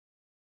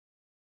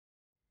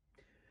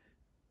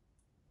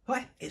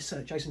Hi, it's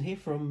Jason here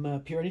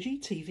from Pure Energy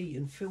TV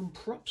and Film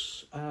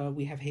Props.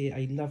 We have here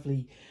a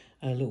lovely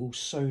little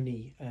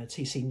Sony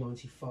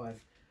TC-95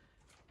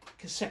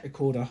 cassette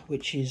recorder,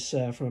 which is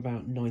from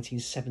about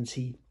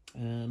 1970.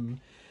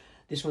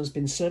 This one's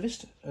been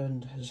serviced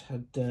and has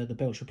had the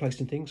belts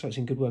replaced and things, so it's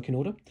in good working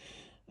order.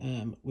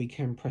 We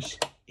can press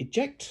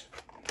eject.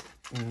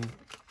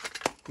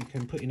 We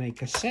can put in a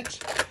cassette.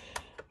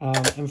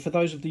 And for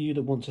those of you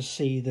that want to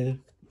see the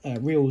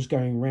reels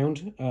going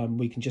round,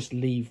 we can just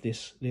leave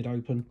this lid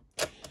open.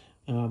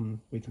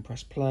 We can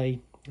press play.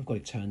 I've got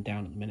it turned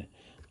down at the minute,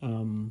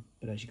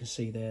 but as you can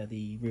see there,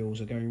 the reels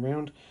are going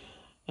round.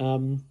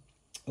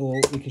 Or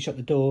we can shut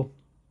the door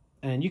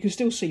and you can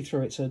still see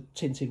through. It's a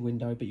tinted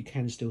window, but you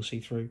can still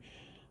see through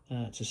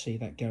to see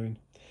that going.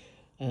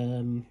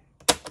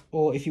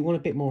 Or if you want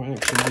a bit more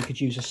action, we could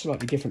use a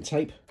slightly different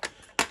tape.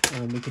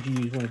 We could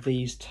use one of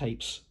these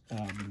tapes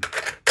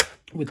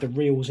with the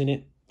reels in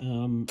it,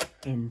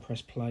 and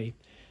press play,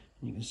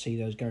 and you can see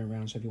those going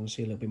around. So if you want to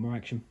see a little bit more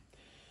action,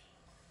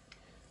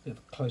 a bit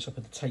of a close up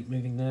of the tape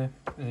moving there,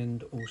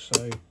 and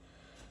also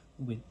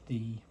with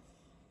the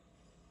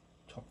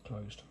top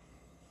closed.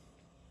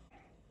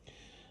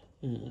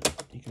 You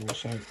can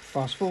also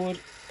fast forward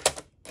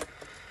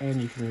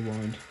and you can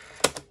rewind.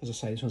 As I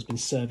say, this one's been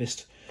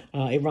serviced.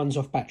 It runs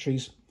off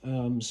batteries,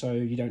 so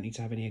you don't need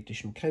to have any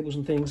additional cables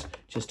and things.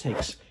 It just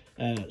takes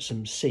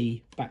some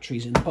C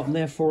batteries in the bottom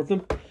there, 4 of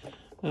them.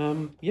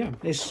 Yeah,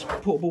 this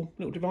portable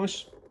little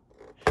device,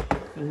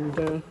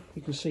 and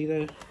you can see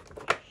there,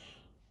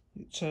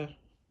 it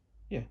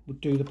yeah, would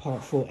do the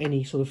part for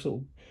any sort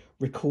of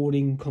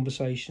recording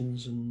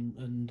conversations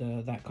and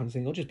that kind of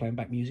thing, or just playing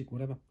back music,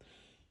 whatever.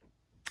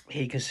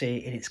 Here you can see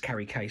it in its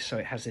carry case, so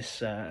it has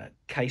this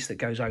case that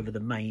goes over the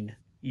main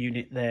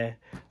unit there,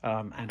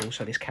 and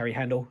also this carry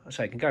handle,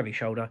 so it can go over your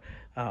shoulder.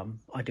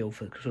 Ideal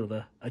for sort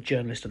of a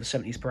journalist of the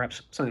 70s,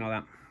 perhaps, something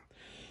like that.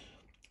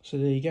 So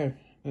there you go.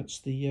 That's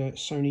the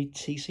Sony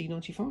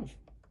TC-95.